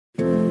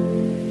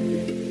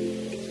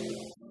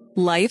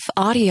Life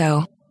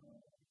Audio.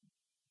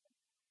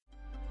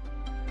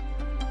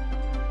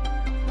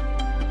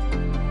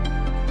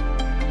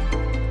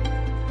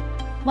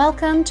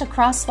 Welcome to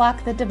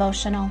Crosswalk the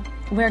Devotional.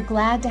 We're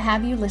glad to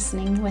have you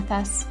listening with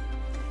us.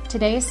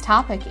 Today's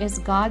topic is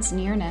God's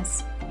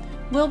nearness.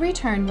 We'll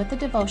return with the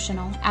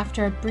devotional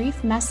after a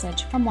brief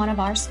message from one of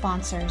our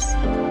sponsors.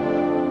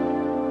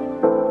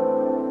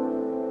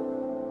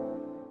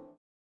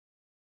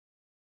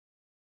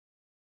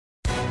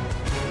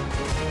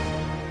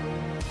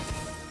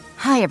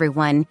 Hi,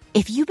 everyone.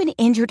 If you've been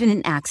injured in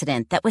an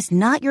accident that was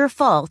not your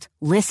fault,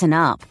 listen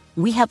up.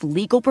 We have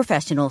legal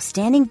professionals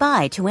standing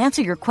by to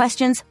answer your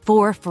questions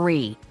for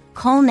free.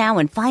 Call now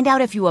and find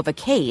out if you have a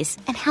case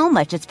and how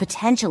much it's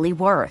potentially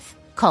worth.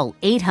 Call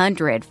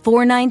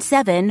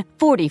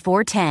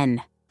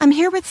 800-497-4410. I'm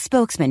here with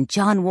spokesman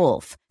John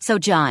Wolf. So,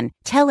 John,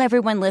 tell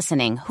everyone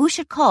listening who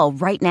should call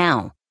right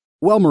now.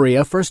 Well,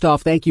 Maria, first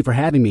off, thank you for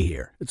having me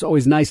here. It's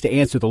always nice to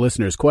answer the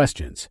listeners'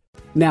 questions.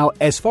 Now,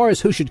 as far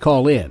as who should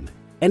call in,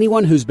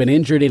 anyone who's been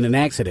injured in an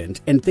accident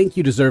and think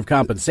you deserve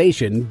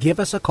compensation, give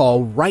us a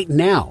call right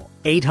now.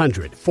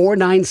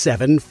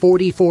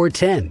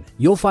 800-497-4410.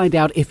 You'll find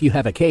out if you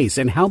have a case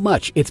and how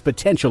much it's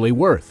potentially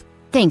worth.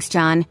 Thanks,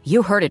 John.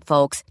 You heard it,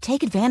 folks.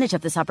 Take advantage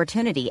of this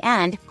opportunity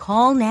and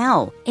call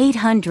now.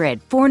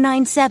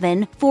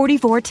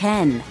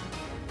 800-497-4410.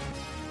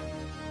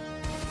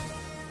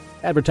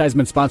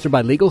 Advertisement sponsored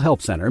by Legal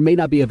Help Center. May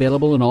not be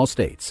available in all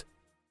states.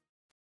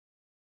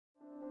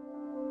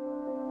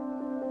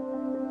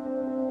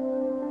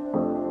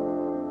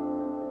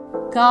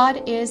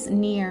 God is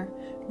near,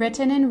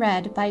 written and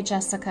read by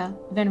Jessica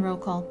Van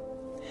Roekel.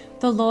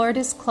 The Lord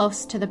is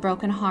close to the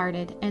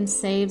brokenhearted and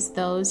saves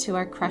those who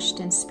are crushed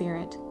in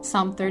spirit.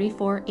 Psalm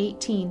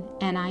 34:18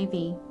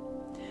 NIV.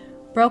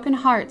 Broken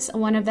hearts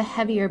are one of the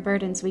heavier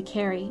burdens we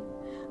carry.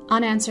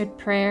 Unanswered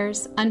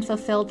prayers,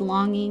 unfulfilled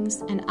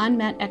longings, and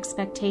unmet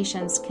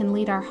expectations can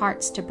lead our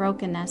hearts to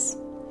brokenness.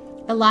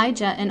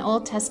 Elijah, an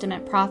Old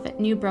Testament prophet,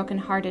 knew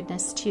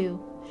brokenheartedness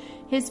too.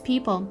 His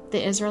people,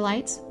 the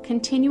Israelites,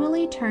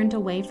 continually turned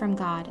away from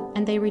God,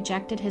 and they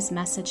rejected his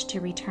message to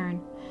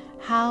return.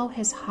 How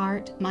his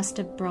heart must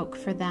have broke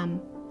for them.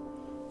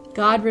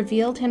 God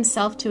revealed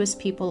himself to his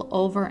people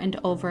over and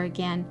over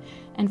again,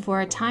 and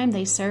for a time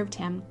they served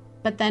him,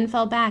 but then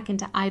fell back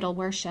into idol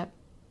worship.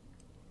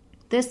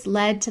 This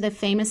led to the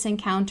famous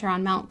encounter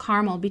on Mount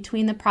Carmel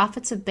between the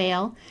prophets of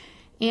Baal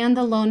and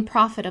the lone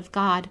prophet of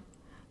God.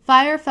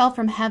 Fire fell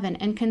from heaven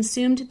and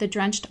consumed the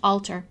drenched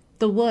altar,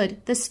 the wood,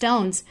 the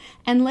stones,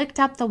 and licked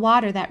up the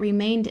water that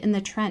remained in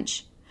the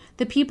trench.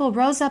 The people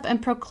rose up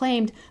and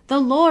proclaimed, "The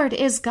Lord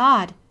is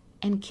God,"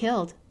 and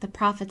killed the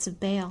prophets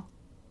of Baal.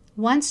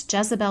 Once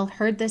Jezebel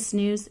heard this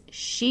news,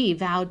 she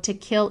vowed to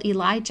kill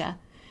Elijah,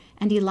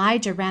 and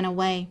Elijah ran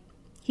away.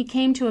 He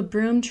came to a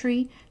broom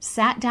tree,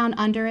 sat down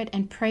under it,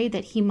 and prayed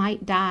that he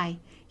might die.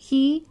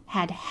 He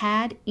had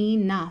had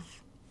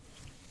enough.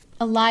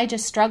 Elijah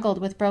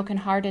struggled with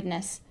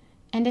brokenheartedness.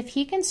 And if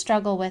he can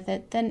struggle with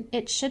it, then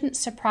it shouldn't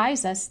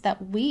surprise us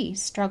that we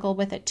struggle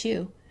with it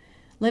too.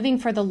 Living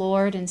for the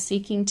Lord and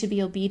seeking to be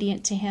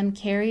obedient to him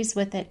carries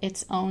with it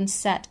its own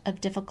set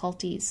of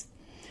difficulties.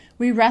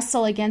 We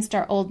wrestle against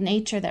our old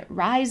nature that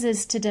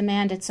rises to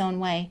demand its own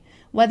way,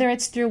 whether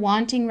it's through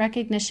wanting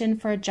recognition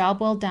for a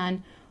job well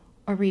done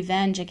or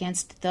revenge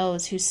against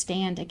those who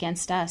stand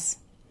against us.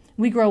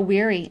 We grow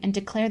weary and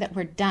declare that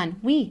we're done.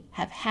 We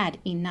have had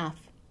enough.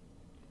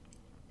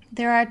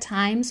 There are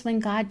times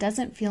when God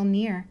doesn't feel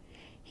near.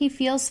 He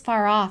feels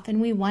far off, and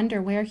we wonder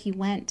where he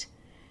went.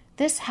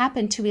 This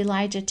happened to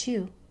Elijah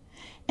too.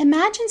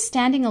 Imagine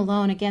standing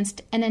alone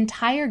against an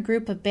entire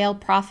group of Baal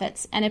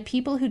prophets and a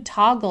people who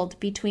toggled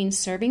between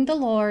serving the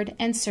Lord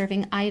and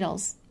serving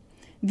idols.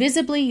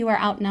 Visibly you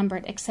are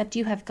outnumbered, except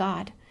you have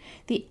God,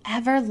 the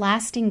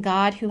everlasting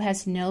God who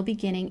has no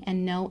beginning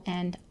and no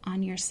end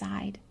on your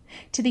side.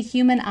 To the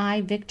human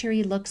eye,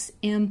 victory looks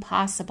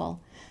impossible.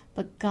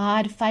 But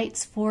God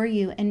fights for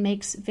you and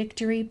makes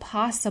victory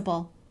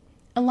possible.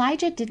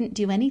 Elijah didn't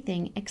do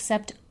anything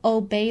except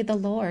obey the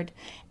Lord,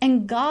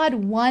 and God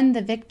won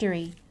the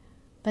victory.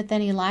 But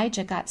then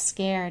Elijah got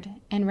scared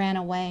and ran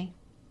away.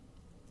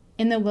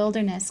 In the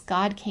wilderness,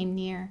 God came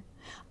near.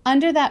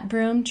 Under that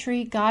broom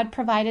tree, God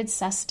provided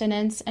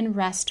sustenance and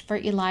rest for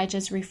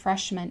Elijah's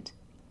refreshment.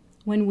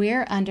 When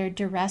we're under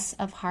duress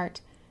of heart,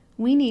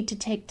 we need to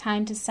take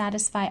time to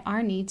satisfy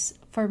our needs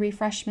for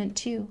refreshment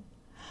too.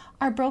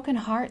 Our broken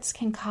hearts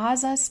can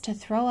cause us to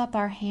throw up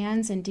our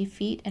hands in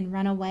defeat and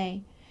run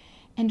away.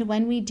 And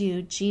when we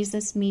do,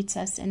 Jesus meets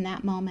us in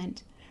that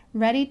moment,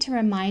 ready to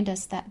remind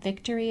us that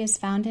victory is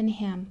found in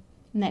him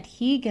and that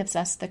he gives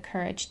us the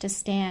courage to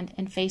stand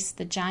and face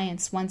the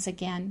giants once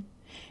again.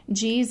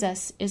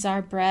 Jesus is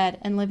our bread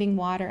and living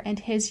water,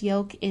 and his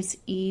yoke is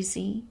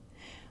easy.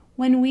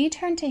 When we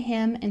turn to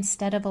him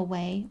instead of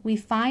away, we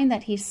find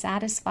that he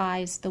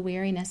satisfies the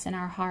weariness in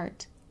our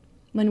heart.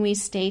 When we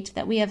state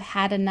that we have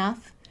had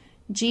enough,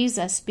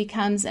 Jesus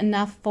becomes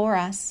enough for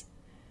us.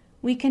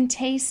 We can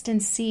taste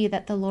and see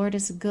that the Lord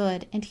is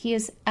good and he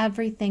is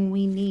everything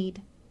we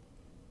need.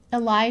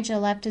 Elijah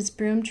left his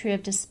broom tree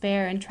of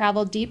despair and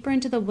traveled deeper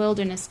into the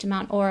wilderness to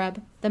Mount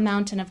Oreb, the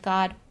mountain of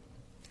God.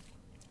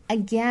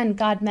 Again,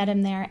 God met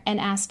him there and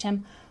asked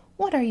him,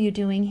 "What are you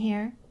doing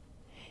here?"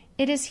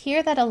 It is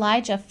here that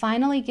Elijah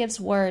finally gives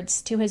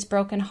words to his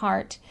broken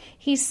heart.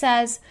 He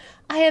says,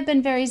 "I have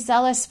been very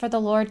zealous for the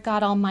Lord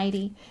God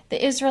Almighty.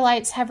 The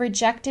Israelites have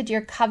rejected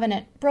your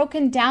covenant,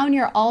 broken down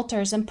your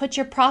altars, and put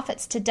your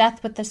prophets to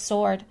death with the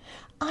sword.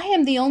 I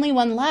am the only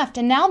one left,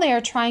 and now they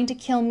are trying to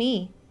kill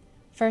me."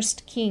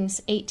 1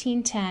 Kings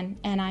 18:10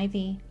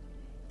 NIV.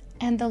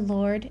 And the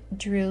Lord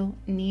drew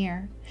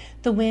near.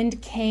 The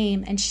wind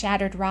came and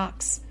shattered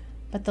rocks,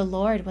 but the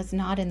Lord was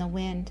not in the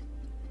wind.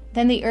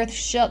 Then the earth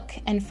shook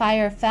and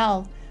fire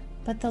fell,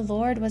 but the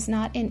Lord was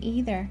not in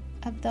either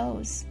of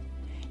those.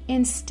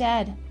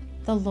 Instead,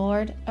 the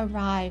Lord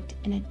arrived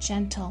in a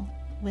gentle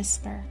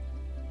whisper.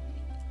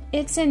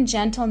 It's in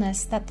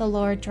gentleness that the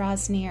Lord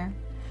draws near.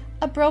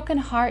 A broken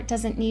heart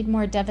doesn't need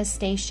more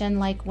devastation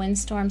like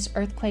windstorms,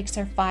 earthquakes,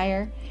 or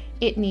fire.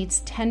 It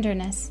needs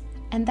tenderness,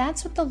 and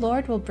that's what the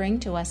Lord will bring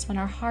to us when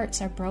our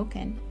hearts are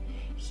broken.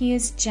 He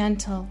is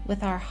gentle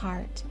with our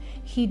heart.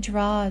 He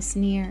draws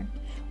near.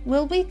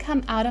 Will we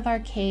come out of our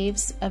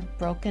caves of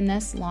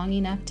brokenness long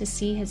enough to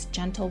see His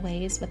gentle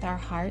ways with our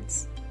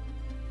hearts?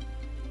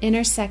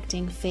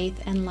 Intersecting faith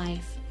and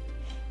life.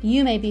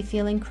 You may be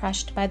feeling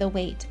crushed by the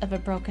weight of a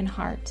broken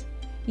heart.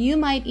 You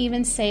might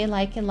even say,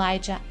 like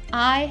Elijah,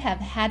 "I have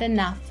had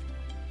enough."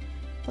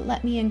 But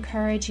let me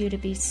encourage you to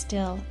be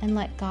still and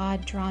let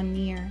God draw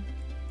near.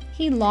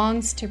 He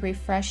longs to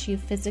refresh you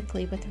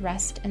physically with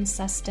rest and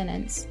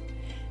sustenance.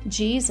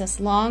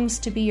 Jesus longs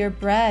to be your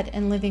bread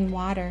and living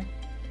water.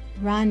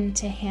 Run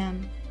to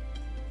Him.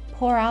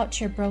 Pour out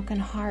your broken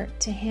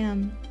heart to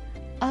Him.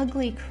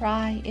 Ugly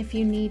cry if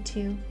you need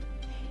to.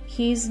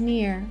 He's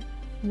near,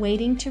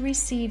 waiting to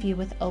receive you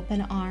with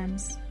open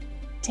arms.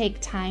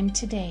 Take time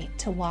today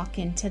to walk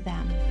into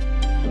them.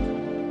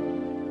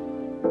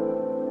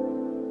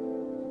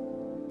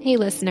 Hey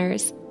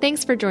listeners,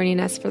 thanks for joining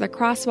us for the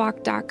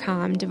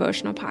Crosswalk.com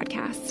devotional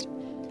podcast.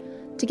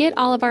 To get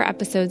all of our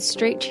episodes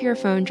straight to your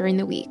phone during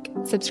the week,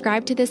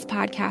 subscribe to this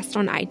podcast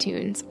on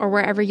iTunes or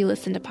wherever you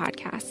listen to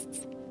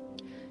podcasts.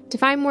 To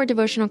find more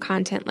devotional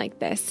content like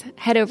this,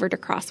 head over to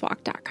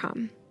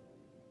Crosswalk.com.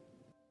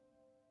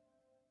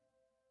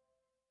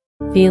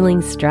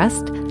 Feeling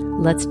stressed?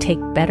 Let's take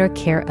better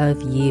care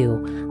of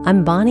you.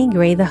 I'm Bonnie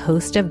Gray, the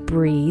host of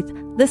Breathe,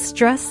 the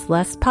Stress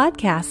Less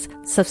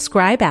podcast.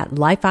 Subscribe at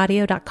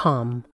lifeaudio.com.